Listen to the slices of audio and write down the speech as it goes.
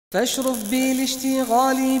فاشرف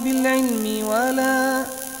بالاشتغال بالعلم ولا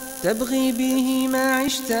تبغي به ما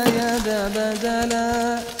عشت يا ذا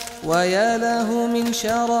بدلا ويا له من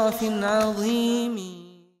شرف عظيم.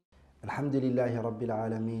 الحمد لله رب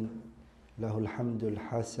العالمين، له الحمد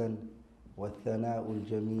الحسن والثناء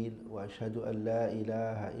الجميل، وأشهد أن لا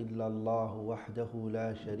إله إلا الله وحده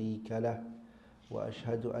لا شريك له،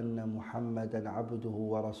 وأشهد أن محمدا عبده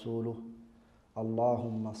ورسوله.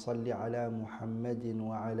 اللهم صل على محمد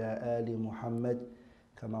وعلى آل محمد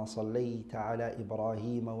كما صليت على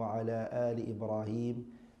إبراهيم وعلى آل إبراهيم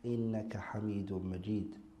إنك حميد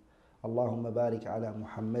مجيد. اللهم بارك على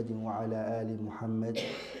محمد وعلى آل محمد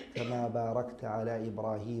كما باركت على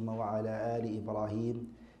إبراهيم وعلى آل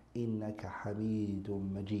إبراهيم إنك حميد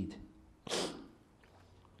مجيد.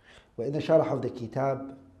 وإن شرح the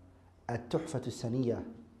كتاب التحفة السنية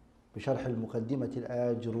بشرح المقدمة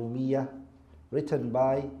الآجرومية written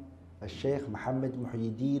by الشيخ محمد محي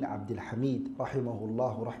الدين عبد الحميد رحمه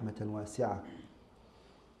الله رحمة واسعة.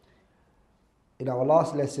 In our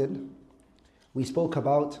last lesson we spoke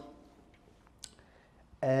about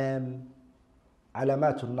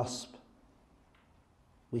علامات النصب.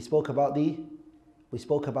 We spoke about the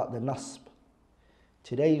nasb.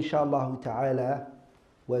 Today inshallah ta'ala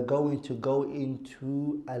we're going to go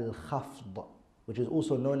into al-khafd, which is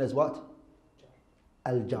also known as what?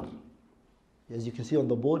 Al-jar. As you can see on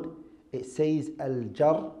the board, it says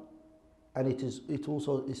al-jar, and it's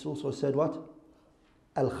also said what?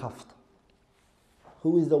 Al-khafd.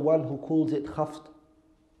 Who is the one who calls it khafd?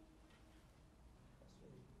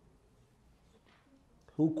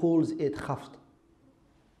 Who calls it khafd?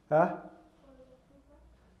 Huh?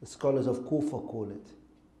 The scholars of Kufa call it.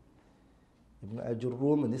 Ibn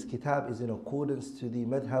Ajurrum in this kitab is in accordance to the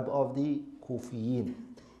madhab of the Kufiyin,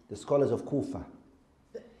 the scholars of Kufa.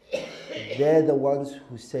 They're the ones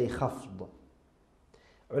who say khafd.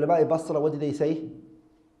 Ulama al-Basra, what do they say?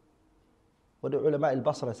 What do ulama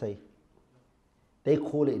al-Basra say? They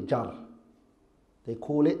call it jar. They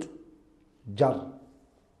call it jar.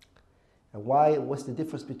 And why? What's the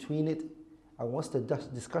difference between it? And what's the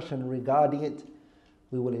discussion regarding it?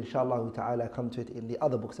 We will inshallah ta'ala come to it in the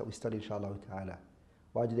other books that we study inshallah ta'ala.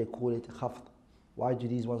 Why do they call it khafd? Why do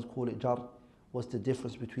these ones call it jar? What's the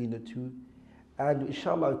difference between the two? And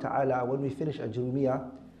inshallah ta'ala when we finish Ajrumiyah,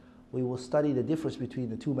 we will study the difference between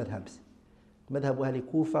the two madhabs. Madhab Ahl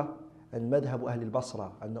Kufa and Madhab Ahl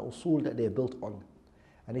Basra, and the usul that they are built on.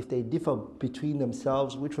 And if they differ between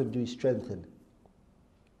themselves, which one do you strengthen?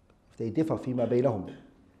 If they differ فيما بينهم,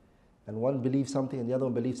 and one believes something and the other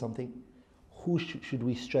one believes something, who should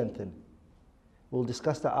we strengthen? We'll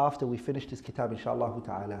discuss that after we finish this kitab inshallah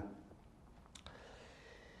ta'ala.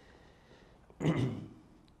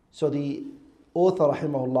 So the author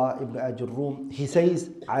rahimahullah Ibn Ajurrum, he says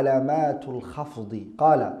علامات الخفض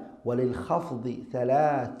قال وللخفض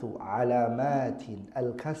ثلاث علامات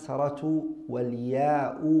الكسرة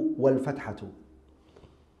والياء والفتحة.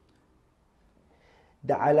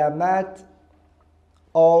 The alamat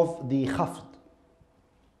of the khafd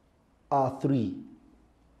are three.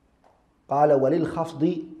 قال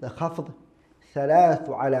وللخفض, the khafd, ثلاث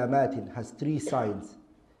علامات, has three signs.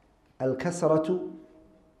 الكسرة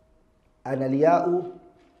and الياء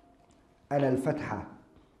and الفتحة.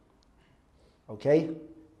 Okay?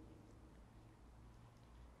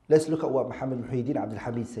 Let's look at what Muhammad Muhyi Din Abdul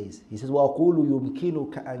Hamid says. He says, وَأَقُولُ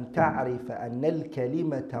يُمْكِنُكَ أَن تَعْرِفَ أَنَّ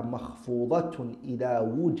الْكَلِمَةَ مَخْفُوضَةٌ إِذَا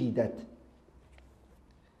وُجِدَتْ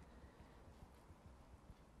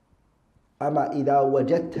أما إذا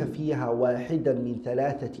وجدت فيها واحدا من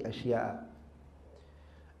ثلاثة أشياء.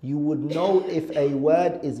 You would know if a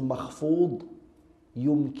word is مخفوض.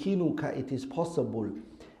 يمكنك, it is possible.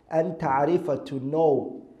 أن تعرف, to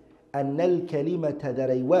know. أن الكلمة, that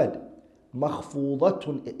a word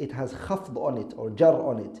مخفوضة, it has خفض on it or jar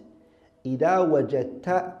on it. إذا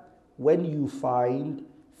وجدت, when you find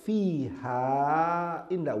فيها,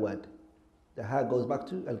 in that word. The ha goes back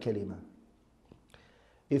to الكلمة.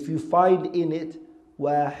 If you find in it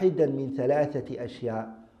واحدا من ثلاثة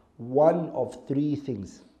أشياء, one of three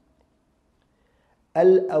things.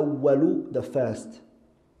 الأول, the first,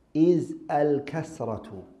 is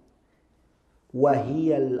الكسرة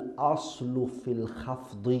وهي الأصل في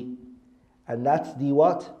الخفض, and that's the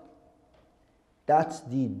what? That's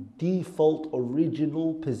the default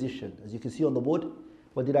original position. As you can see on the board,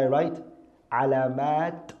 what did I write?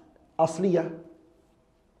 علامات أصلية.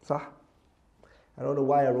 صح? I don't know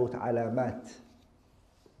why I wrote علامات.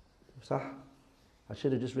 صح? I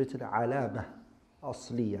should have just written علامة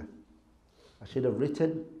أصلية. I should have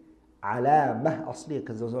written علامة أصلية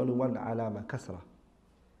because there was only one علامة كسرة.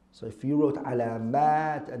 So if you wrote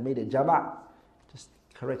علامات and made it جمع, just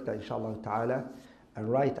correct that inshallah ta'ala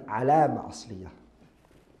and write alama asliyah.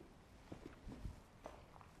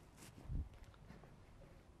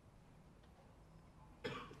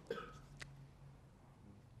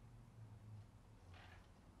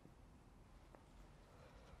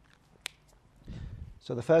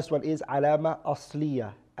 So the first one is alama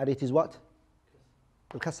asliyah, and it is what?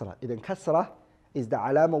 Al-kasra. Then kasra is the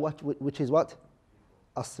alama which is what?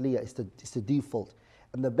 Asliyah, it's the default.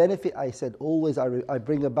 And the benefit, I said always, I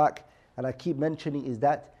bring it back and I keep mentioning, is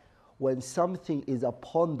that when something is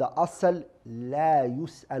upon the asal, la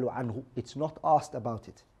yus'alu anhu, it's not asked about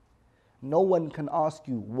it. No one can ask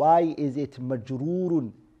you, why is it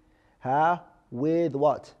majroorun with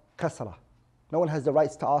what? Kasra. No one has the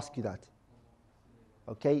rights to ask you that.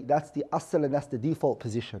 Okay, that's the asal and that's the default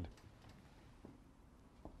position.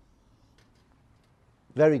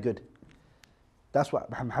 Very good. That's what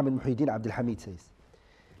Muhammad Muhyiddin Abdul Hamid says.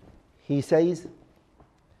 He says,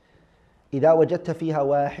 إذا وجدت فيها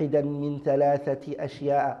واحدا من ثلاثة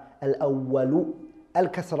أشياء الأول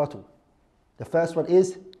الكسرة. The first one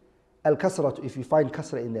is الكسرة, if you find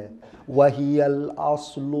kasra in there. وهي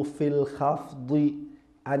الأصل في الخفض,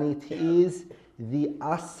 and it is the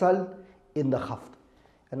asal in the khafd.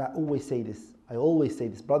 And I always say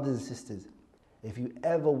this, brothers and sisters, if you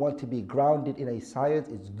ever want to be grounded in a science,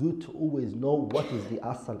 it's good to always know what is the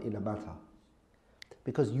asal in a matter.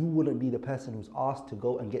 Because you wouldn't be the person who's asked to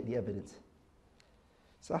go and get the evidence.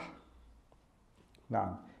 Sah?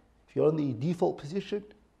 Now, if you're in the default position,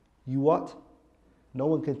 you what? No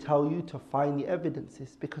one can tell you to find the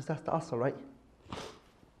evidences because that's the asal, right?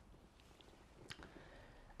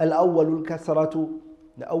 Al-awwal al-kasratu.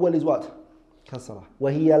 The awwal is what? Kasra.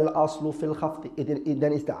 وهي الأصل في الخفض.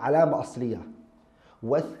 Then it's the alama asliyah.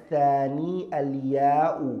 والثاني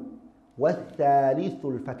الياء والثالث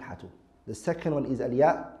الفتحة. The second one is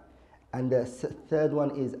الياء and the third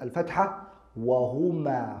one is الفتحة.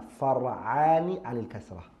 وهما فرعان عن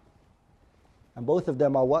الكسرة. And both of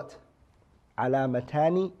them are what?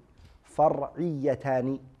 علامتان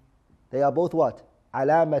فرعيتان. They are both what?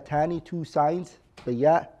 علامتان, two signs, the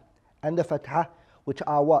ya and the fatha, which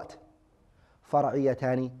are what?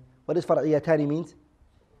 فرعيتان. What does فرعيتان means?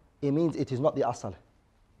 It means it is not the asal.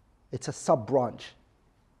 It's a sub branch.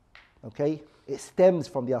 Okay? It stems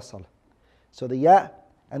from the asal. So the ya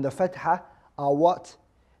and the fatha are what?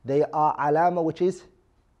 They are alama which is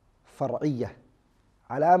far'iyya.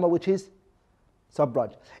 Alama which is sub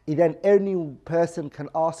branch. Then any person can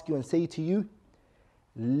ask you and say to you,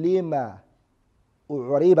 lima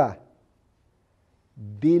u'riba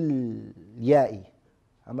bil ya'i.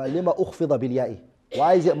 Lima ukhfida bil ya'i.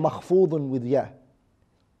 Why is it makhfudun with ya?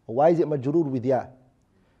 Or why is it majroor with ya?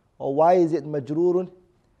 Or why is it majroorun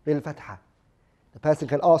bil fatha? The person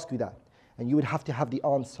can ask you that, and you would have to have the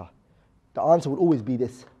answer. The answer would always be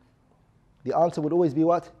this. The answer would always be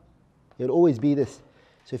what? It would always be this.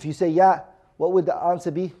 So if you say ya, what would the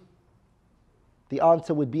answer be? The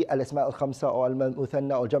answer would be al-asma' al-khamsa or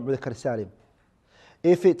al-muthanna or jam'u dhikr salim.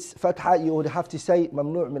 If it's fatha, you would have to say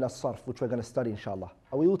mamnu' min as-sarf, which we're going to study inshallah.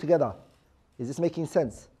 Are we all together? Is this making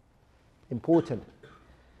sense? Important.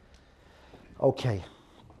 Okay.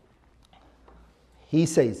 He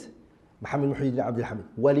says, Muhammad Muhyiddin Abdul Hamid,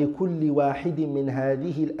 وَلِكُلِّ وَاحِدٍ مِّنْ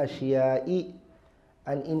هَذِهِ الْأَشْيَاءِ,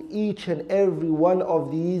 and in each and every one of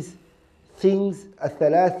these things,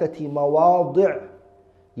 الثلاثة مواضع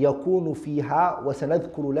يكون فيها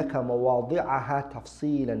وسنذكر لك مواضعها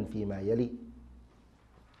تفصيلا فيما يلي.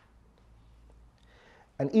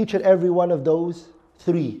 And each and every one of those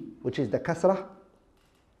three, which is the kasrah,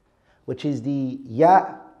 which is the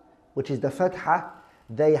ya, which is the fatha,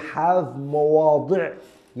 they have مواضع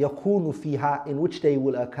يكون فيها, in which they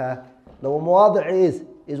will occur. The مواضع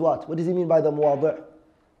is what? What does he mean by the مواضع?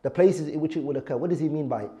 The places in which it will occur. What does he mean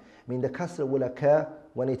by it? I mean the kasra will occur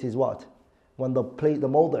when it is what? When the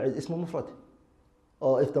mawdi' is ism mufrad.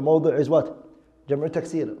 Or if the mawdi' is what? Jam'u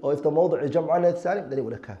taksir. Or if the mawdi' is jam'u anath salim, then it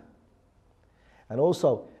will occur. And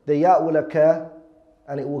also the ya will occur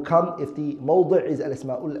and it will come if the mawdi' is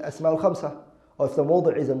al-asma' al-khamsa, or if the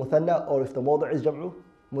mawdi' is al-muthanna, or if the mawdi' is jam'u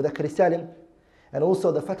mudhakkar salim. And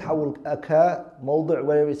also the fatha will occur mawdi'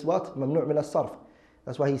 where it's what? Mamnu' min as-sarf.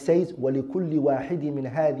 That's why he says وَلِكُلِّ وَاحِدٍ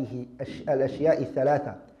مِّنْ هَذِهِ الْأَشْيَاءِ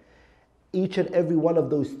الثَّلَاثَةِ. Each and every one of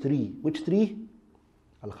those three. Which three?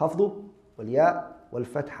 Al-khafdu, wal-ya,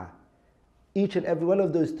 wal-fatha. Each and every one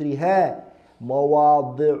of those three.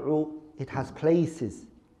 مَوَاضِعُ. It has places.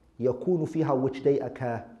 يَكُونُ فِيهَا, which they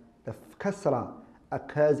occur. The kasra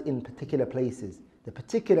occurs in particular places. The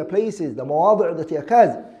particular places, the mawadi' that it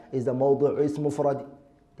occurs, is the mawdi' ism mufrad.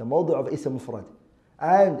 The mawdi' of ism mufrad.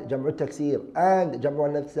 And jam'u taksir, and jam'u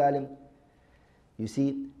anath salim. You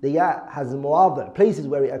see, the ya has mawadi', places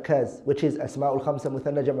where it occurs, which is asma'ul khamsa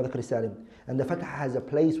muthanna jam'a dhakr salim. And the fatha has a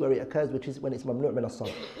place where it occurs, which is when it's mamnu' min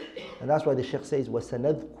as-sarf. And that's why the Shaykh says,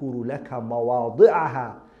 وَسَنَذْكُرُ لَكَ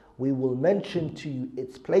مَوَاضِعَهَا. We will mention to you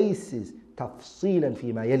its places, تَفْصِيلًا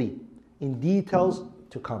فِي مَا يَلِي, in details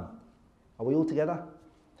to come. Are we all together?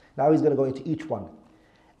 Now he's going to go into each one.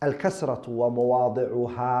 Al-kasratu wa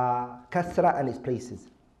mawadi'uha. Kasra and its places.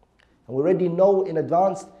 And we already know in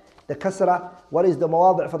advance the kasra. What is the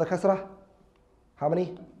mawadi' for the kasra? How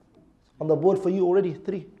many? On the board for you already?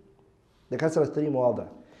 3. The kasra is 3 mawadi'.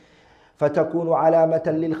 فَتَكُونُ عَلَامَةً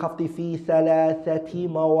لِلْخَفْضِ فِي ثَلَاثَةِ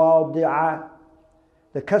مَوَاضِعَ.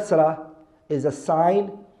 The kasra is a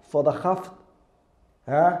sign for the khafd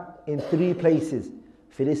in 3 places.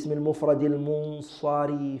 في الاسم المفرد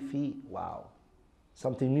المنصرف. Wow.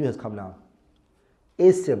 Something new has come now.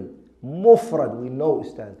 Ism, mufrad, we know,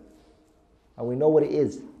 Ustadh. And we know what it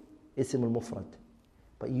is. Ism al-mufrad.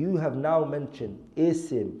 But you have now mentioned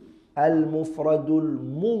Ism al-mufradul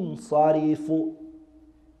munsarif.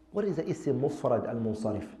 What is the Ism mufrad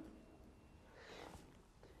al-munsarif?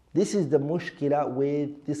 This is the mushkila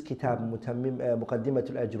with this kitab,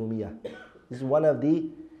 Muqaddimatul Ajrumiyyah. This is one of the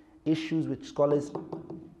issues which scholars,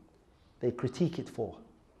 they critique it for.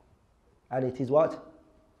 And it is what?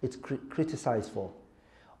 It's criticized for.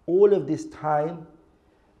 All of this time,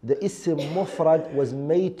 the Ism Mufrad was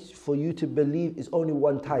made for you to believe is only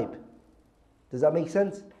one type. Does that make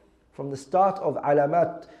sense? From the start of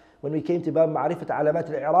Alamat, when we came to Bab Ma'rifat Alamat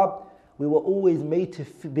al-I'rab, we were always made to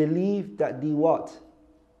believe that the what?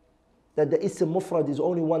 That the Ism Mufrad is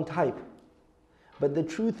only one type. But the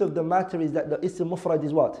truth of the matter is that the Ism Mufrad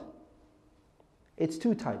is what? It's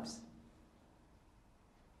 2 types.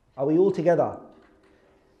 Are we all together?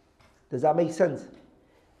 Does that make sense?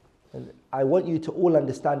 And I want you to all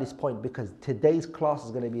understand this point, because today's class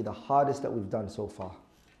is going to be the hardest that we've done so far.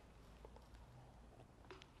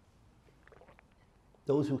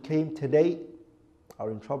 Those who came today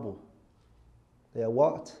are in trouble. They are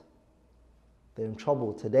what? They're in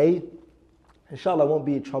trouble today. Inshallah, I won't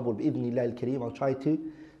be in trouble. Bi-idhnillah al-kareem. I'll try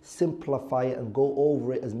to simplify it and go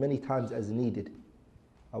over it as many times as needed.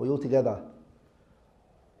 Are we all together?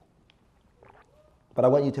 But I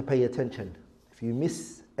want you to pay attention. If you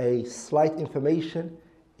miss a slight information,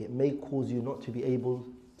 it may cause you not to be able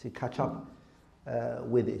to catch up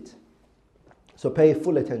with it. So pay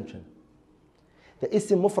full attention. The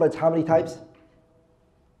Ism Mufrad, how many types?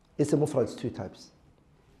 Ism Mufrad is 2 types.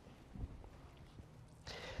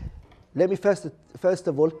 Let me first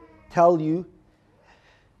of all tell you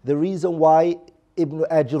the reason why Ibn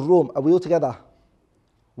Ajurrum, are we all together?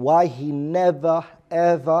 Why he never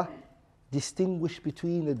ever distinguished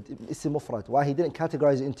between the Ism Mufrad, why he didn't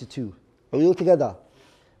categorize it into 2. Are we all together?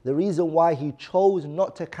 The reason why he chose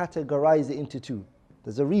not to categorize it into 2.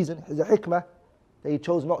 There's a reason, there's a hikmah that he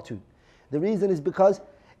chose not to. The reason is because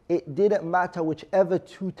it didn't matter whichever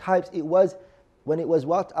 2 types it was when it was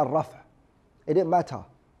what? Al-Raf'. It didn't matter.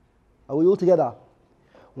 Are we all together?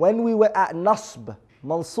 When we were at Nasb,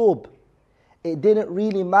 Mansub, it didn't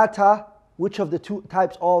really matter which of the 2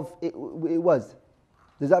 types of it was.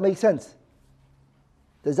 Does that make sense?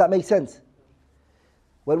 Does that make sense?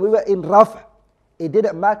 When we were in Raf', it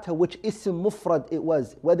didn't matter which Ism Mufrad it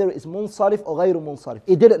was, whether it's Munsarif or Ghayru Munsarif.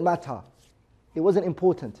 It didn't matter. It wasn't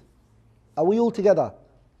important. Are we all together?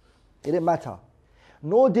 It didn't matter.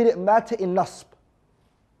 Nor did it matter in Nasb.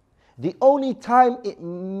 The only time it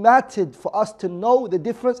mattered for us to know the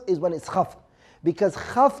difference is when it's khafd. Because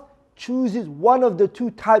khafd chooses one of the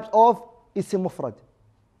 2 types of Ism Mufrad.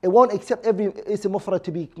 It won't accept every Ism Mufrad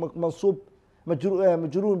to be mansub,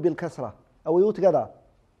 majroon bil kasra. Are we all together?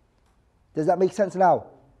 Does that make sense now?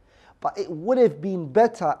 But it would have been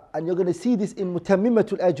better, and you're going to see this in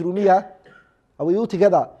Mutammimatul Ajrumiyyah. Are we all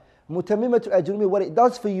together? Mutammimatul Ajrumiyyah, what it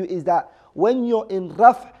does for you is that when you're in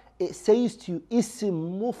Raf', it says to you,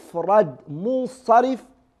 Ism Mufrad Munsarif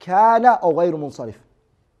Kana or Ghayru Munsarif.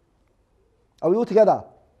 Are we all together?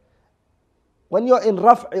 When you're in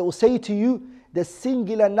Raf', it will say to you the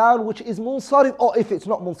singular noun which is Munsarif, or if it's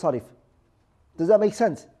not Munsarif. Does that make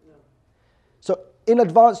sense? Yeah. So in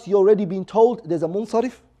advance, you're already being told there's a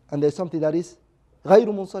Munsarif and there's something that is Ghayru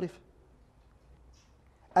Munsarif.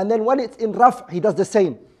 And then when it's in Raf', he does the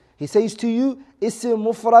same. He says to you, Ism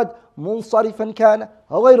Mufrad Munsarifan Kana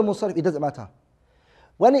or Ghayru Munsarif. It doesn't matter.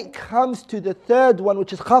 When it comes to the 3rd one,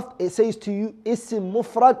 which is Khafd, it says to you, Ism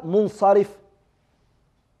Mufrad Munsarif.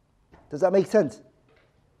 Does that make sense?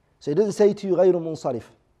 So it doesn't say to you Ghayru Munsarif.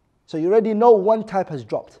 So you already know one type has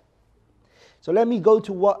dropped. So let me go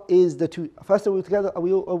to what is the 2. First, are we together? Are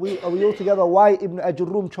we all together? Why Ibn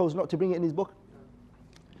Ajurrum chose not to bring it in his book?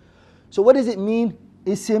 So what does it mean,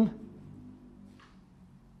 isim?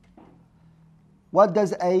 What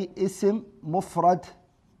does a isim mufrad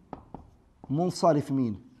munsarif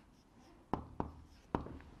mean?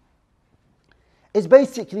 It's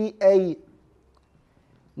basically a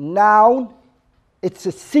noun. It's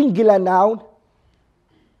a singular noun.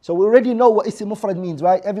 So we already know what isim mufrad means,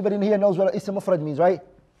 right? Everybody in here knows what isim mufrad means, right?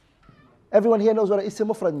 Everyone here knows what isim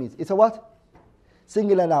mufrad means. It's a what?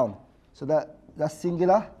 Singular noun. So that's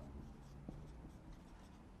singular.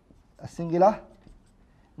 A singular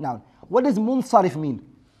noun. What does munsarif mean?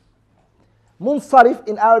 Munsarif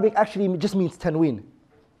in Arabic actually just means tanween.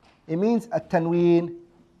 It means a tanween.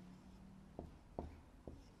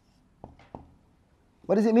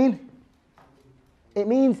 What does it mean? It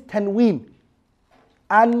means tanween.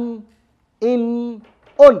 An, in,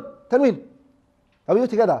 un. Tanween. Are we all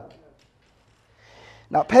together?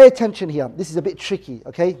 Now pay attention here. This is a bit tricky,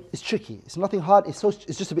 okay? It's tricky. It's nothing hard. It's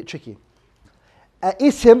just a bit tricky. A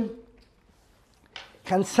isim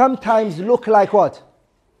can sometimes look like what?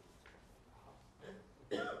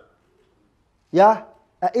 Yeah?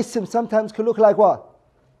 A isim sometimes can look like what?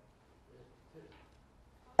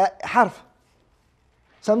 A harf.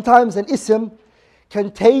 Sometimes an isim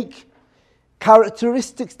can take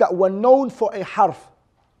characteristics that were known for a harf.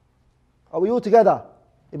 Are we all together?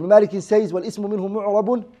 Ibn Malik says, وَالْإِسْمُ مِنْهُ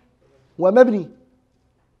مُعْرَبٌ وَمَبْنِي.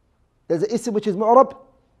 There's an isim which is mu'rab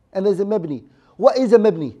and there's a mabni. What is a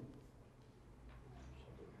mabni?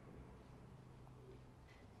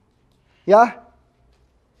 Yeah?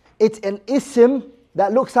 It's an isim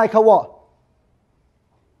that looks like a what?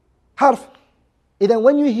 Harf. And then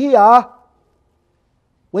when you hear a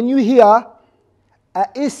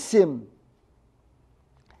isim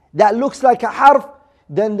that looks like a harf,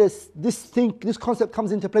 then this concept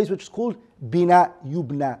comes into place, which is called bina,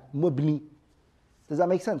 yubna, mubni. Does that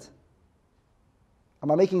make sense?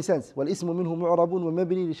 Am I making sense? وَالْإِسْمُ مِنْهُ مُعْرَبٌ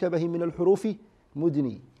وَمَبْنِي لِشَبَهِ مِنَ الْحُرُوفِ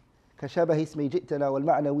مُدْنِي كَشَبَهِ اسْمِ جِئْتَنَا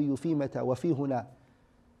وَالْمَعْنَوِيُّ فِي مَتَى وَفِي هُنَا.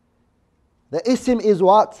 The isim is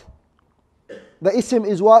what? The isim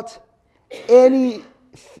is what? Any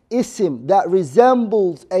isim that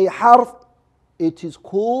resembles a harf, it is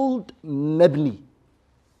called mabni.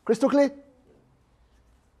 Crystal clear?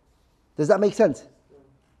 Does that make sense?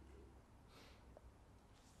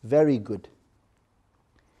 Very good.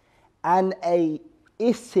 And a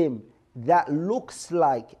isim that looks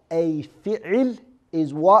like a fi'il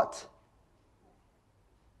is what?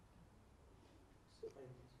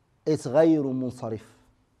 It's غير منصرف.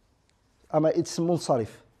 It's munsarif.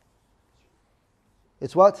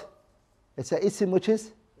 It's what? It's a isim which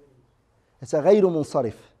is? It's a غير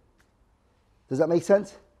منصرف. Does that make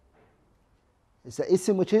sense? It's a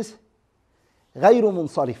isim which is غير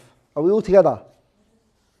منصرف. Are we all together?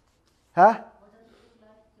 Huh?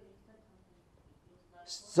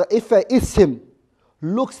 So if a isim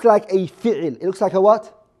looks like a fi'il, it looks like a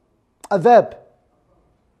what? A verb.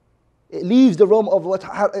 It leaves the realm of what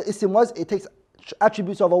isim was. It takes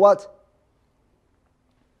attributes of a what?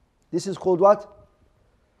 This is called what?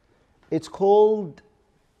 It's called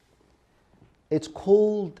a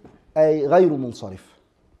غير منصرف.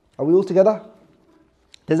 Are we all together?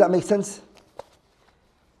 Does that make sense?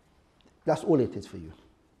 That's all it is for you.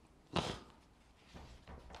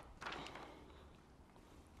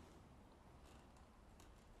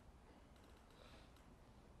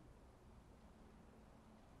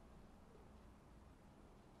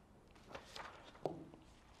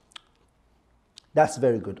 That's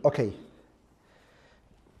very good. Okay.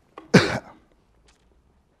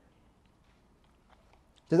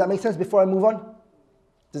 Does that make sense before I move on?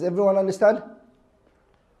 Does everyone understand?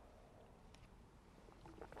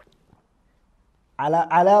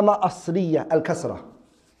 علامة أصلية الكسرة.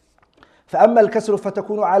 فأما الكسر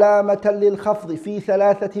فتكون علامة للخفض في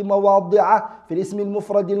 3 مواضع في الاسم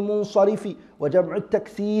المفرد المنصرف وجمع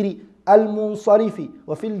التكسير المنصرف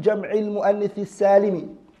وفي الجمع المؤنث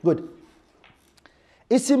السالم. Good.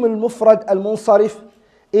 اسم المفرد المنصرف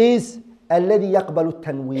is الذي يقبل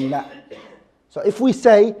التنوين. So if we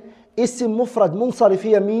say اسم مفرد منصرف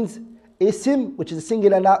here means اسم which is a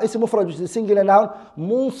singular noun, اسم مفرد which is a singular noun,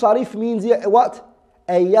 منصرف means what?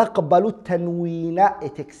 يقبل التنوين.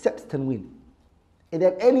 It accepts tanween. And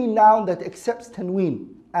then any noun that accepts tanween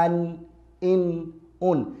and in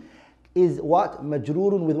un is what?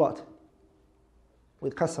 مجرور with what?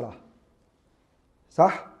 With كسرة.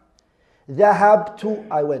 صح? ذهبت,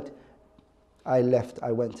 I went. I left,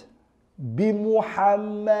 I went.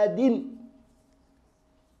 بمحمد.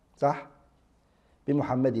 صح?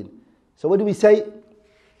 بمحمد. So what do we say?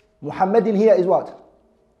 Muhammadin here is what?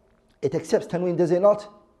 It accepts tanween, does it not?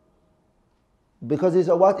 Because it's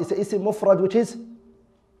a what? It's a isim mufrad which is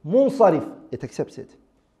Munsarif, it accepts it.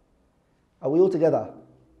 Are we all together?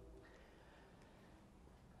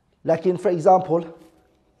 Like in, for example,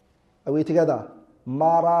 are we together?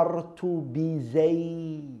 Marartu bi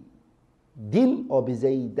Zaydin or bi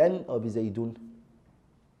Zaydan or bi Zaydun.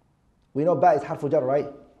 We know ba is harf jar, right?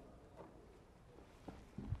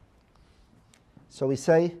 So we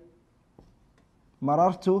say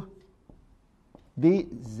Marartu bi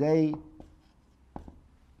Zayd.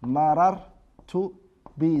 Marartu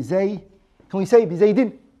bi Zayd. Can we say bi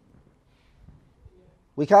Zaydin?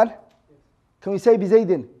 We can? Can we say bi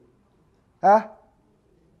Zaydin? Huh?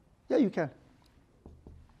 Yeah, you can.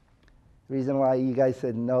 The reason why you guys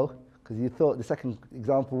said no, because you thought the second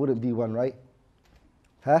example wouldn't be one, right?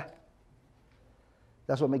 Huh?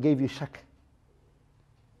 That's what gave you shak.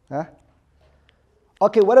 Huh?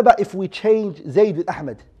 Okay, what about if we change Zayd with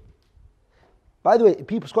Ahmed? By the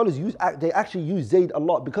way, scholars they actually use Zayd a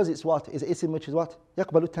lot because it's what? It's an ism which is what?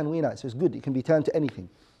 يقبل التنوين. So it's good, it can be turned to anything.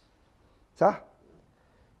 صح?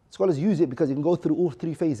 Scholars use it because it can go through all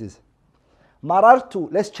three phases. Marartu,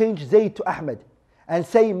 let's change Zayd to Ahmed and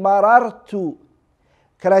say Marartu.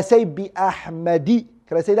 Can I say bi Ahmadi?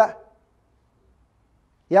 Can I say that?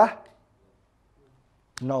 Yeah?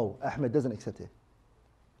 No, Ahmed doesn't accept it.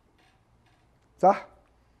 صح?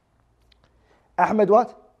 Ahmed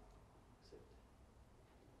what?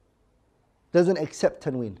 Doesn't accept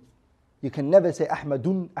tanween. You can never say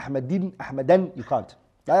Ahmadun, Ahmadin, Ahmadan. You can't.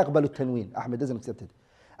 لا يقبل التنوين. Ahmed doesn't accept it.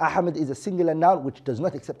 Ahmed is a singular noun which does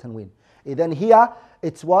not accept tanween. Then here,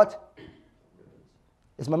 it's what?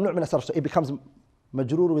 It's ممنوع من الصرف. So it becomes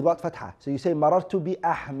مجرور with what? فتحة. So you say مررت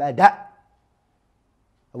بأحمد. Are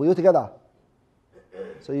we all together?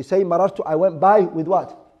 So you say مررت, I went by with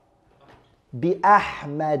what?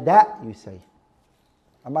 بأحمد, you say.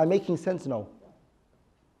 Am I making sense? No.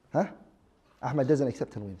 Huh? Ahmed doesn't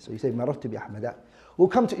accept tanween. So you say مررت بأحمد. We'll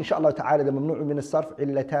come to inshallah ta'ala the ممنوع من الصرف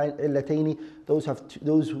علتين,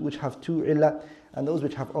 those which have two illah and those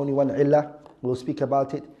which have only one illah. We'll speak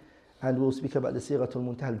about it, and we'll speak about the صيغة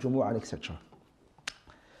المنتهى الجموع and etc.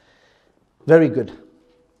 Very good.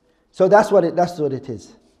 So that's what it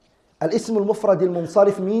is. الاسم المفرد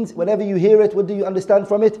المنصرف means whenever you hear it, what do you understand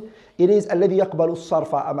from it? It is الذي يقبل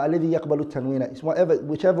الصرف أم الذي يقبل التنوين. It's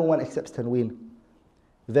whichever one accepts tanween.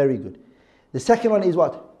 Very good. The second one is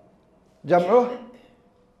what? جمع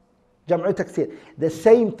تكسير. The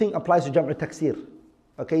same thing applies to جمع تكسير.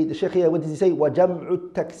 Okay, the Shaykh here, what does he say? وجمع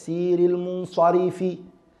التكسير المنصرف.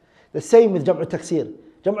 The same with جمع التكسير.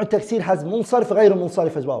 جمع التكسير has منصرف غير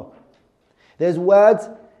منصرف as well. There's words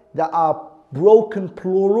that are broken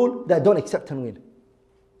plural that don't accept tanween.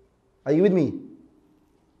 Are you with me?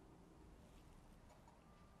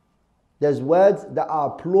 There's words that are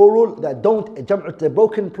plural that don't, they're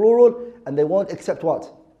broken plural and they won't accept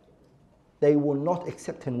what? They will not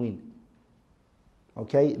accept tanween.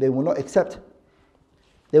 Okay, they will not accept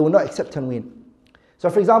tanween. So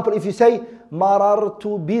for example, if you say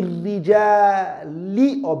marartu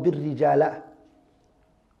birrijali or birrijala,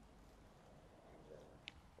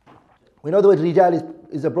 we know the word rijal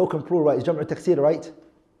is a broken plural, right? It's jam'u taksir, right?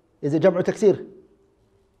 Is it jam'u taksir?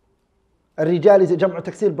 Al-rijal, is it jam'u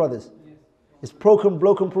taksir, brothers? Yes. It's broken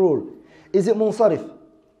plural. Is it munsarif?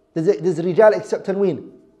 Does rijal accept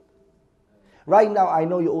tanween? Right now, I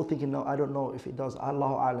know you're all thinking, no, I don't know if it does.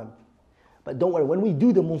 Allahu a'lam. But don't worry, when we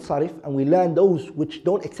do the munsarif and we learn those which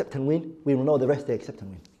don't accept tanween, we will know the rest they accept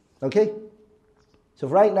tanween. Okay? So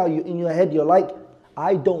right now, in your head, you're like,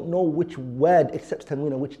 I don't know which word accepts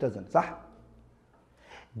tanween and which doesn't. Sah?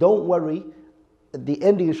 Don't worry. At the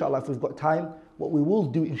end, inshallah, if we've got time, what we will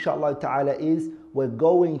do, inshallah ta'ala, is we're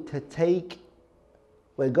going to take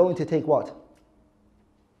what?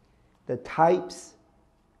 The types,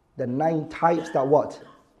 the 9 types that what?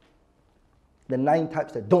 The 9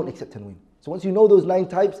 types that don't accept tanween. So once you know those 9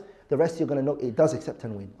 types, the rest you're going to know it does accept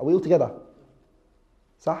tanween. Are we all together?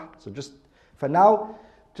 Sah? So just, for now,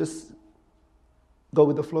 just go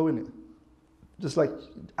with the flow in it. Just like,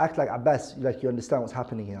 act like Abbas, like you understand what's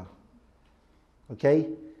happening here. Okay?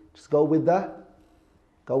 Just go with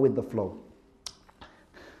the flow.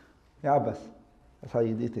 Yeah, Abbas. That's how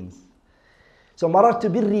you do things. So, marartu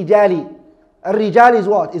birrijali. Al-rijal is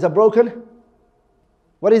what? Is a broken?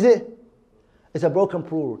 What is it? It's a broken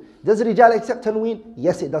plural. Does rijal accept tanween?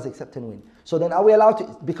 Yes, it does accept tanween. So then are we allowed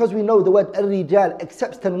to, because we know the word al-rijal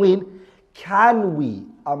accepts tanween, can we,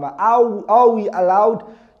 are we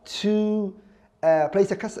allowed to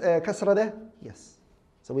place a kasra there? Yes.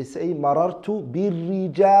 So we say marartu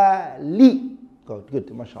birrijali.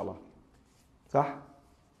 Good, mashallah. Sah?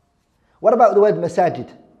 What about the word masajid?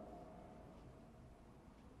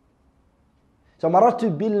 So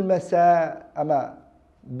marartu bil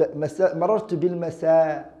مررت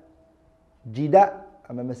بالمساجد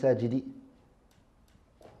أما مساجدي.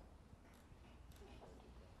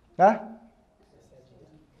 Huh?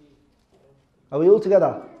 Are we all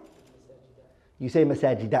together? You say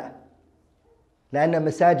مساجد. لأن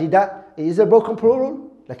مساجد is a broken plural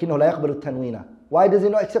لكنه لا يقبل التنوين. Why does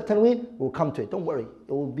it not accept tanween? We'll come to it. Don't worry.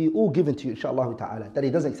 It will be all given to you, inshallah ta'ala, that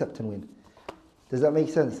it doesn't accept tanween. Does that make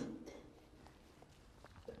sense?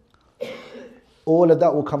 All of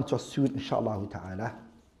that will come to us soon, inshallah ta'ala.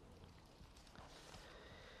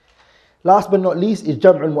 Last but not least is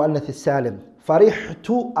جمع المؤنث السالم.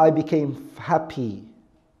 فرحت, I became happy.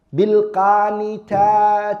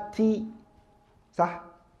 بالقانتات. صح?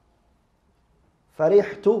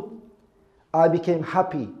 فرحت, I became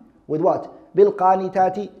happy. With what?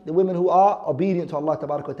 بالقانتات, the women who are obedient to Allah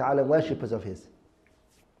tabarak wa ta'ala and worshippers of His.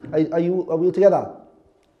 Are we together?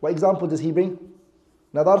 What example does he bring?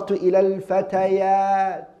 نظرت إلى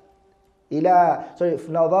الفتيات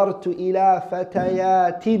نظرت إلى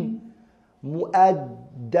فتيات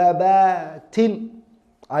مؤدبات.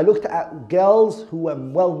 I looked at girls who were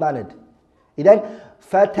well mannered. إذن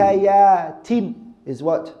فتيات is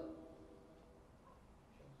what?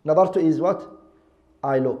 نظرت is what?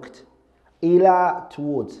 I looked. إلى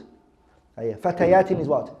towards. فتيات is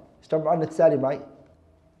what? It's جمع مؤنث سالم, right?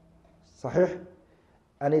 صحيح?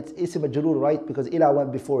 And it's ism majroor, right? Because ila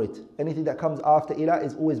went before it. Anything that comes after ila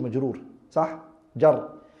is always majroor. صح?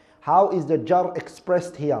 Jar. How is the jar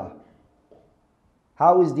expressed here?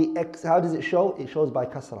 How does it show? It shows by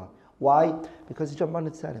kasra. Why? Because it's jam'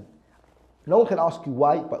 muannath salim. No one can ask you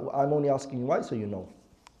why, but I'm only asking you why so you know.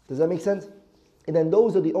 Does that make sense? And then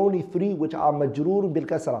those are the only three which are majroor bil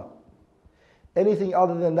kasra. Anything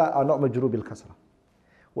other than that are not majroor bil kasra.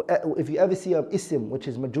 If you ever see an ism which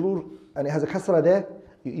is majroor and it has a kasra there,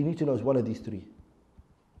 you need to know it's one of these three.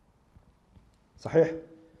 Sahih?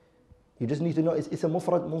 You just need to know it's ism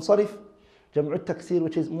mufrad munsarif, jam'u taksir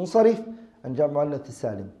which is munsarif, and jam'u muannath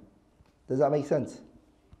salim. Does that make sense?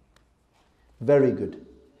 Very good.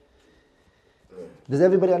 Does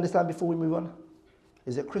everybody understand before we move on?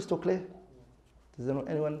 Is it crystal clear? Does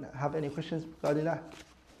anyone have any questions regarding that?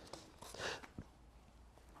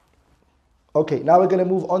 Okay, now we're going to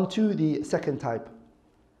move on to the second type.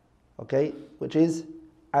 Okay, which is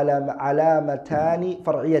alamatani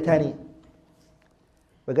far'iyatani.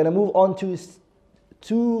 We're going to move on to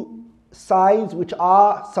two signs which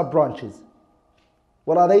are sub-branches.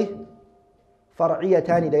 What are they?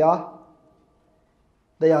 Far'iyatani,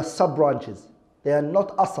 they are sub-branches. They are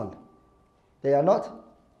not asal. They are not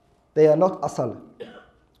asal.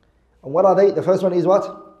 And what are they? The first one is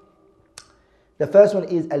what? The first one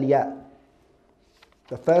is al-ya.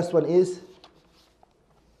 The first one is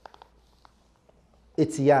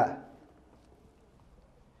it's ya.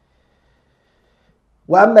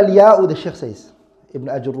 وأما الياء, the Shaykh says, Ibn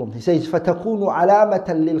Ajurrum, he says فتكون علامة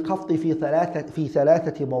للخفض في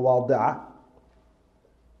ثلاثة مواضع.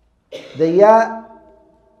 The ya,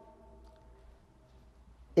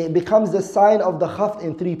 it becomes the sign of the khafd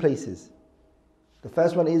in three places. The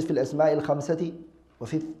first one is في الأسماء الخمسة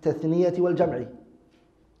وفي التثنية والجمع.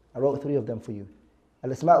 I wrote three of them for you.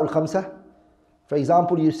 Al-Asma'ul Khamsa. For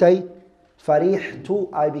example, you say, Farihtu,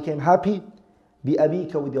 I became happy. Bi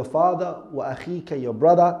abika, with your father. Wa akhika, your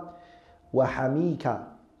brother. Wa hamika,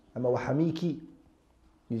 wa hamiki.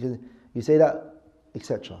 You say that,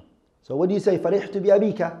 etc. So what do you say? Farihtu bi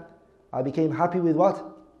abika. I became happy with what?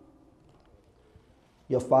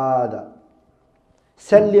 Your father.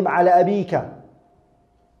 Sallim ala abika.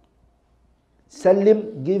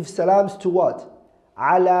 Sallim, give salams to what?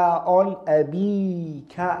 Ala on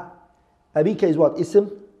abika. Abika is what? Ism?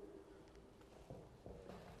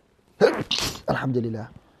 Alhamdulillah.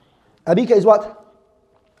 Abika is what?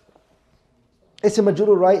 Ism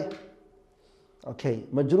majroor, right? Okay.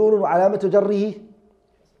 Majroor wa alamatu jarrihi.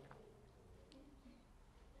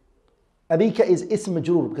 Abika is ism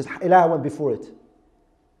majroor because ila went before it.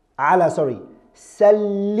 Ala, sorry.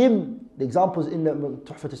 Sallim. The examples in the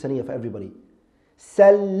Tuhfatu Saniyyah for everybody.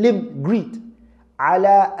 Sallim, greet.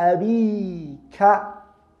 Ala abika,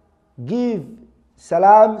 give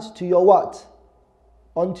salams to your what?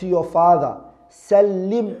 Onto your father.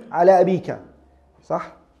 Sallim ala abika.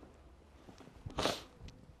 صح?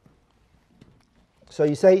 So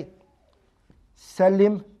you say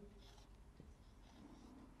Sallim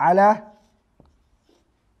ala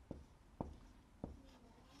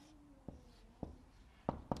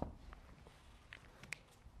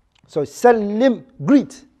So Sallim,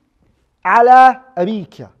 greet. Ala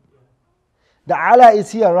abika. The ala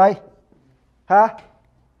is here, right? Huh?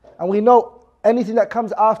 And we know anything that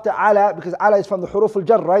comes after ala, because ala is from the huruf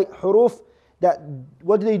al-jar, right? Huruf that,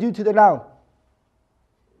 what do they do to the noun?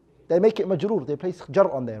 They make it majroor, they place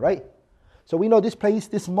jar on there, right? So we know this place,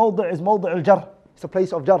 this mawdi' is mawdi' al-jar. It's a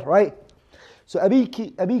place of jar, right? So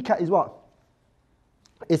abika is what?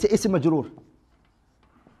 It's ism majroor.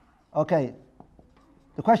 Okay.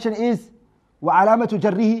 The question is, وعلامة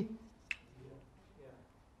جره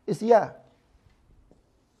is ya.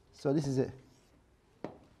 So this is it.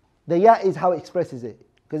 The ya is how it expresses it.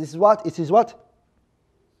 Because this is what? It is what?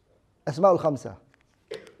 Asma'ul Khamsa.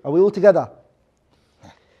 Are we all together?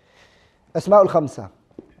 Asma'ul Khamsa.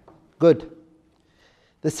 Good.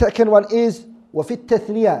 The second one is وفي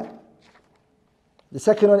التثنية. The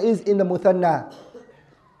second one is in the muthanna.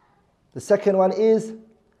 The second one is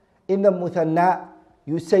in the muthanna.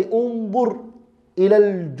 You say انظر إلى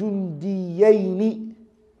الجنديين.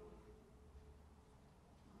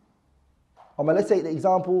 Let's say the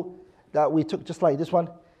example that we took just like this one.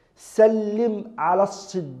 سلم على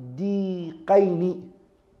الصديقين.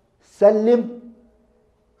 سلم.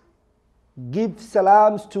 Give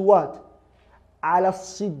salams to what? على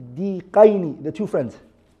الصديقين. The two friends.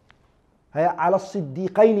 على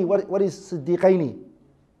الصديقين. What is صديقين?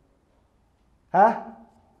 ها؟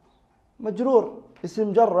 مجرور.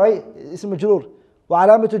 اسم جر, right? اسم مجرور.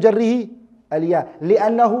 وعلامة جره الياء.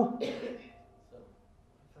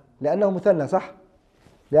 لأنه مثنى, صح؟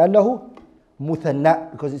 لأنه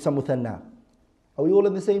مثنى, because it's a مثنى. Are we all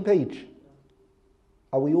on the same page?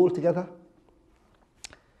 Are we all together?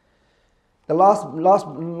 The last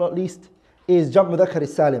but not least is جمع مذكر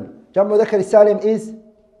السالم. جمع مذكر السالم is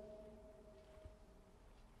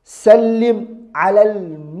سلم على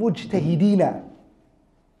المجتهدين.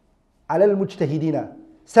 على المجتهدين.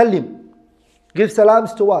 سلم. Give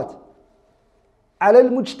salams to what? على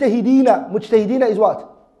المجتهدين. مجتهدين is what?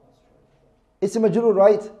 اسم مجرور,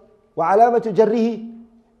 right? وعلامة جره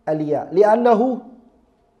الياء لأنه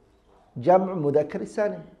جمع مذكر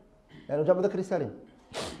السالم. لأنه جمع مذكر السالم.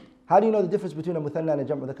 How do you know the difference between a muthanna and a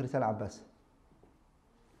jam' mudhakkar salim, Abbas?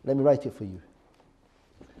 Let me write it for you.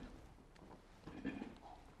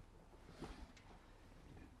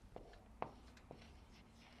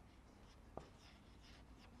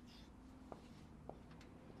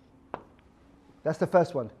 That's the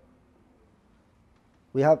first one.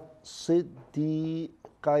 We have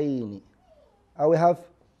siddiqaini. We have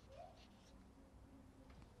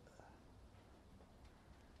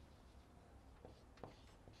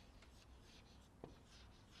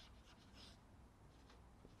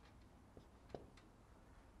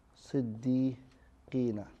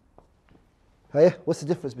siddiqina. Hey, what's the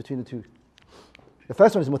difference between the two? The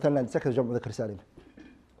first one is muthanna and the second is jam' mudhakkar salim.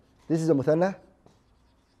 This is a muthanna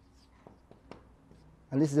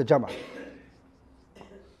and this is a jama'.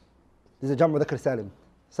 This is a jam' mudhakkar salim.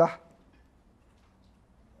 صح?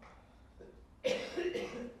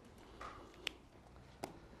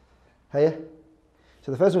 Hey.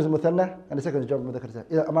 So the first one is muthanna and the second is jam' mudhakkar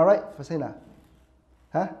salim. Am I right for saying that?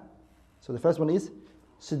 Huh? So the first one is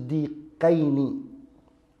صديقين.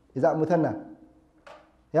 Is that muthanna?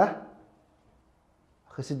 Yeah?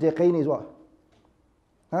 صديقين is what?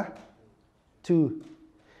 Huh? Two.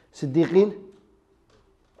 صديقين?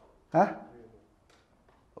 Huh?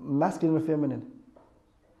 Masculine or feminine?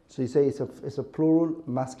 So you say it's a plural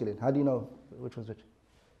masculine. How do you know which one's which?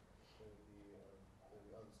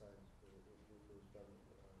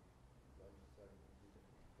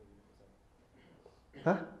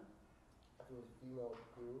 Huh?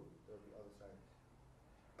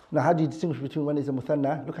 Now, how do you distinguish between when it's a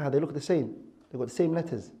muthanna? Look at how they look the same. They've got the same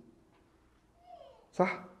letters. Sah?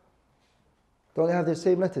 Don't they have the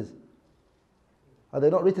same letters? Are they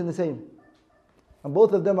not written the same? And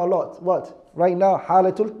both of them are what? Right now,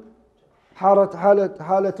 halatul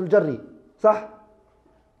jarri. Sah?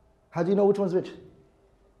 How do you know which one's which?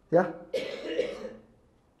 Yeah?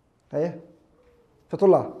 Hey?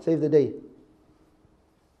 Fatullah, save the day.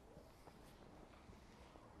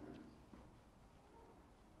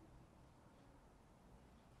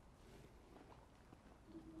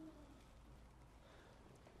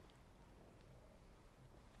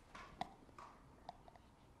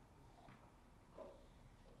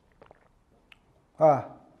 So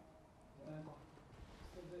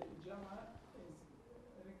the Jama is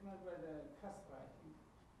recognized by the kasra, I think,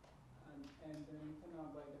 and the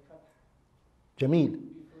muthanna by the fath. Jameel.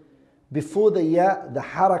 Before the ya, the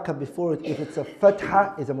haraka before it, if it's a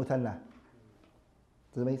fatha, is a muthanna.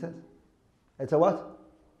 Does it make sense? It's a what?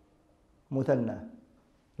 Muthanna.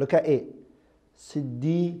 Look at it.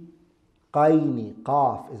 Siddiqaini.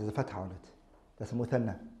 Qaf is a fatha on it. That's a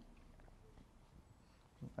muthanna.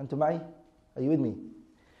 Antum ma'i? Are you with me?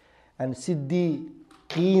 And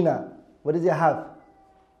siddiqina, what does it have?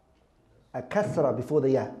 a kasra before the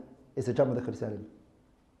ya is a Jam'u Dhakar Salim.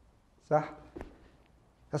 Sah?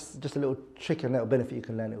 That's just a little trick and little benefit you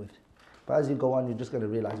can learn it with. But as you go on, you're just going to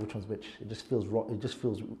realize which one's which. It just feels wrong.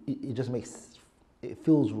 It just makes, it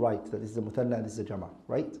feels right that this is a muthanna and this is a jama,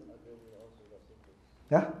 right?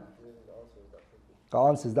 Yeah? The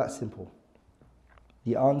answer is that simple.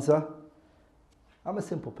 The answer, I'm a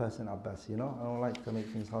simple person, Abbas, you know? I don't like to make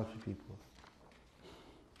things hard for people.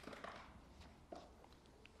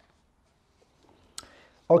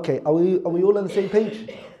 Okay, are we all on the same page?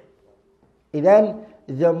 Then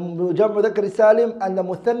the Jam'u Dhakar Salim and the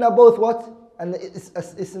Muthanna both what? And the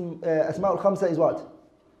Asma'ul Khamsa is what?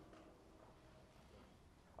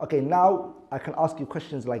 Okay, now I can ask you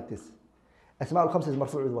questions like this. Asma'ul Khamsa is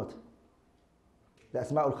marfu' with what? The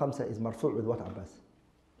Asma'ul Khamsa is marfu' with what, Abbas?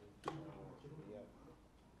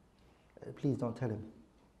 Please don't tell him.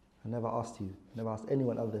 I never asked you. I never asked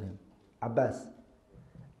anyone other than him. Abbas,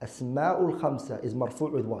 Asma'ul Khamsa is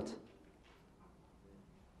marfu' with what?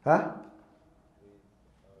 Huh?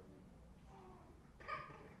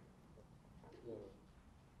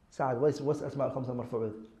 Sa'ad, what's Asma'ul Khamsa marfu'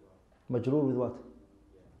 with? Majroor with what?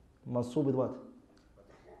 Mansoob with what?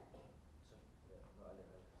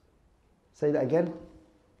 Say that again.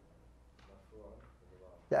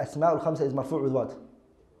 The Asma'ul Khamsa is marfu' with what?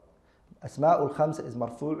 Asma'ul Khamsa is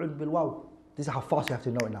marfu'un bil waw. This is how fast you have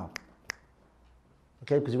to know it now.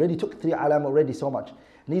 Okay, because we already took 3 alam already so much.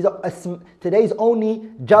 And these are today's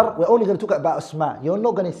only jar, we're only going to talk about asma. You're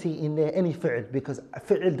not going to see in there any fi'l because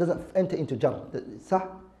fi'l doesn't enter into jar. Sah?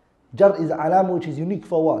 Jar is alam which is unique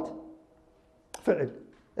for what? Fi'l.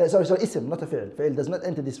 Sorry, ism, not a fi'l. Fi'l does not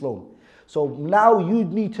enter this realm. So now you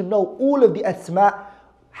need to know all of the asma,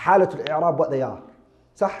 halatul i'rab, what they are.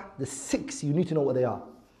 Sah? The 6, you need to know what they are.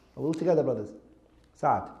 Are we all together, brothers?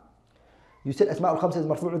 Sa'ad. You said Asma'ul Khamsa is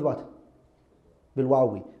marfu' with what? Bil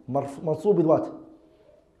wawi. Mansoob with what?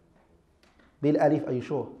 Bil alif, are you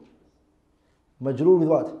sure? Majroor with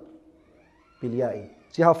what? Bil ya'i.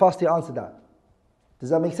 See how fast he answered that? Does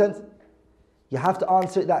that make sense? You have to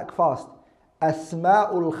answer it that fast.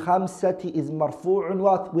 Asma'ul Khamsati is marfu'un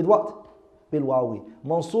with what? Bil wawi.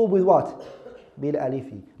 Mansoob with what? Bil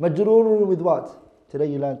alifi. Majroor with what? Today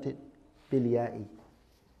you learned it. Bil ya'i.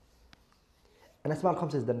 And Asma'ul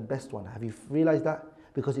Khamsa is the best one. Have you realized that?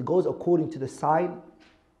 Because it goes according to the sign,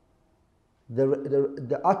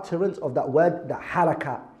 the utterance of that word, the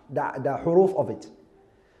haraka, the huruf of it.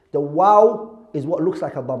 The waw is what looks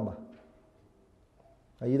like a dhamma.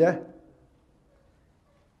 Are you there?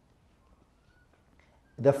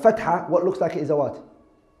 The fatha, what looks like it is a what?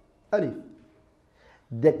 Alif.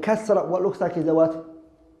 The kasra, what looks like is a what?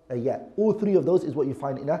 A ya. All 3 of those is what you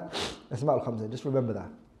find in Asma'ul Khamsa. Just remember that.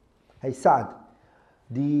 Hey, Sa'ad.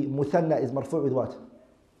 The muthanna is marfu' with what?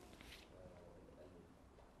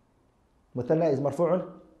 Muthanna is marfu'un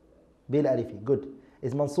bil alifi. Good.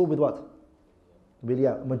 Is mansoob with what? Bil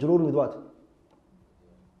ya. Majroor with what?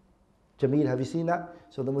 Jameel, have you seen that?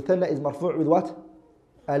 So the muthanna is marfu' with what?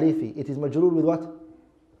 Alifi. It is majroor with what?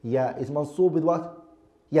 Ya. Is mansoob with what?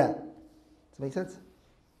 Ya. Does that make sense?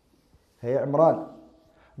 Hey, Imran.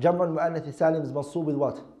 Jam'u al-mu'annath salim is mansoob with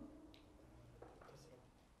what?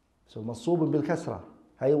 So mansoob bil kasra.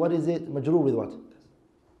 Hey, what is it? Majroor with what?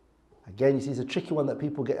 Again, you see, it's a tricky one that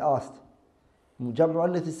people get asked. Jam'u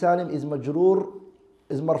al-mu'annath salim is majroor,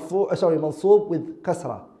 is mansoob with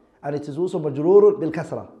kasra. And it is also majroor bil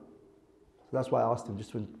kasra. So that's why I asked him,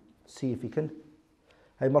 just to see if he can.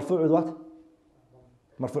 Hey, marfu' with what?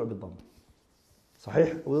 Marfu' bil dhamm.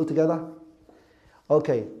 Sahih? Are we all together?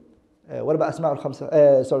 Okay. What about Asma'ul Khamsa?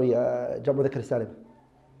 Jam'u Dhakar Salim.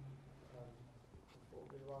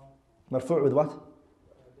 Marfu' with what?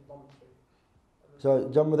 So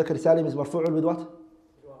Jam'u Dhakar Salim is marfu' with what?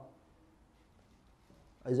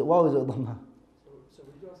 Is it waw or is it dhamma?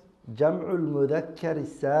 Jam'u Mudhakkar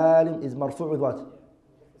Salim is marfu' with what?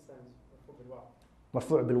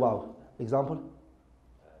 Marfu' bil waw. Example?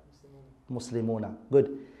 Muslimuna.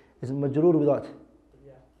 Good. Is it majroor with what?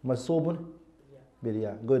 Mansoobun? Bil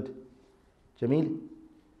ya. Good. Jameel?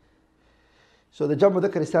 So the Jam'u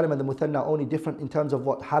Dhakar Salim and the Muthanna are only different in terms of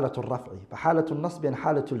what? Halatul Raf'i. But Halatul Nasbi and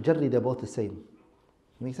Halatul Jarri, they're both the same.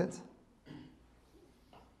 Make sense?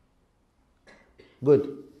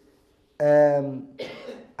 Good.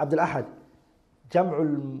 Abdul Ahad.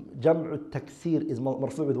 Jam'u Taksir is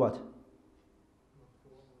marfu' with what?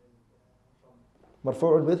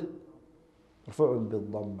 Marfu'un with? Marfu'un bil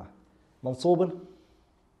dhamma. Mansooban?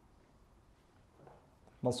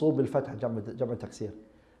 Mansoob bil fath, Jam'u Taksir.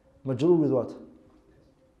 Majroor with what?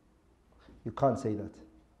 You can't say that.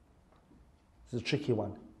 It's a tricky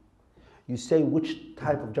one. You say which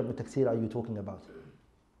type of Jam'u Taksir are you talking about?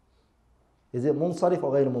 Is it munsarif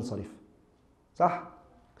or غير munsarif? صح?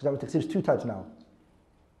 Because Jam'u Taksir is two types now.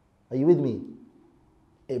 Are you with me?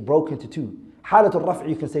 It broke into two. حالة الرفع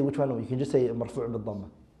you can say which one? You can just say مرفوع بالضمة.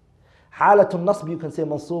 حالة النصب you can say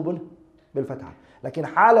منصوب بالفتحة. لكن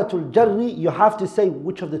حالة الجر you have to say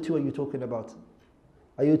which of the two are you talking about?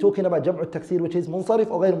 Are you talking about جمع التكسير which is منصرف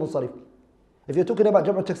or غير منصرف? If you're talking about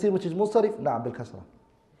جمع التكسير which is منصرف, نعم بالكسرة.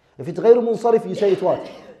 If it's غير منصرف, you say it what?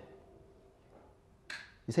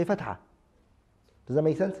 You say فتحة. Does that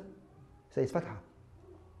make sense? You say it's فتحة.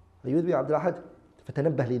 Are you with me, AbdulRahman?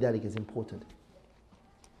 فتنبه لذلك is important.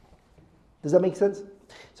 Does that make sense?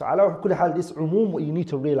 So على كل حال, this umum, what you need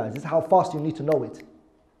to realize, this is how fast you need to know it.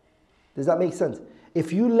 Does that make sense?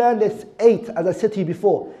 If you learn this 8, as I said to you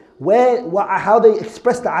before, how they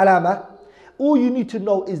express the alama, all you need to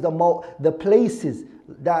know is the places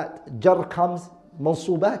that jar comes,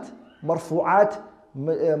 mansubat, marfu'at,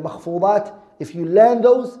 makhfudat. If you learn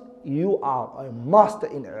those, you are a master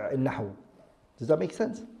in nahu. Does that make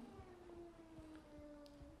sense?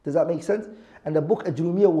 Does that make sense? And the book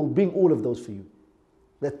Ajrumiyah will bring all of those for you.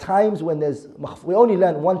 The times when there's we only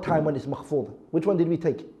learn one time when it's makhfud. Which one did we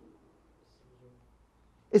take?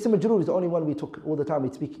 Ism Majroor is the only one we took all the time.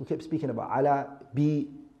 We kept speaking about ala, bi,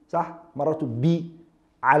 sah, maratu, bi,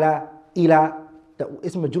 ala, ila.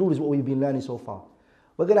 Ism Majroor is what we've been learning so far.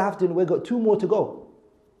 We've got 2 more to go.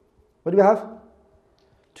 What do we have?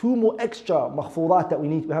 2 more extra makhfudat that we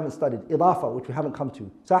haven't studied. Idafa, which we haven't come to.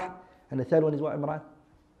 Sah? And the third one is what, Imran?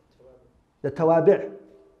 The tawabi'.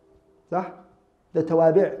 Sah? The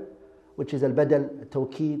tawabi', which is al-badal,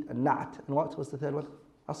 al-tawkeed, al-na'at. And what's the third one?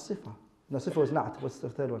 As-sifa. No, sifa was na'at. What's the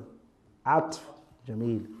third one? Atf.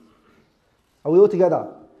 Jameel. Are we all together?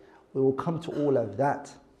 We will come to all of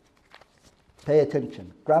that. Pay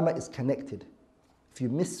attention. Grammar is connected. If you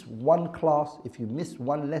miss one class, if you miss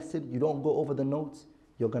one lesson, you don't go over the notes,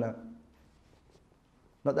 you're gonna,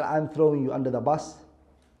 not that I'm throwing you under the bus,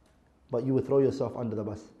 but you will throw yourself under the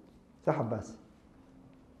bus. Sahabbas.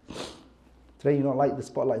 Today you don't like the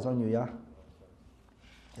spotlight's on you, yeah?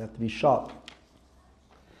 You have to be sharp.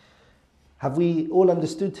 Have we all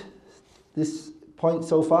understood this point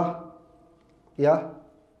so far? Yeah?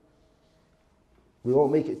 We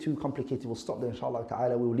won't make it too complicated. We'll stop there, inshallah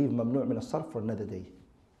ta'ala. We will leave mamnu' min as-sarf for another day.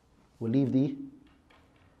 We'll leave the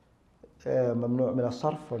mamnu' min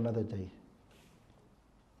as-sarf for another day.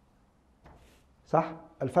 Sah?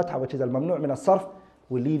 Al-fatha, which is al-mamnu' min as-sarf,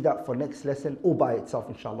 we'll leave that for next lesson all by itself,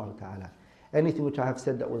 inshallah ta'ala. Anything which I have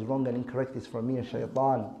said that was wrong and incorrect is from me and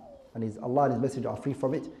shaitan, and Allah and His Messenger are free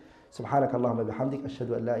from it. سبحانك اللهم وبحمدك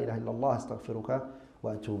أشهد أن لا إله إلا الله أستغفرك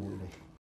وأتوب إليك.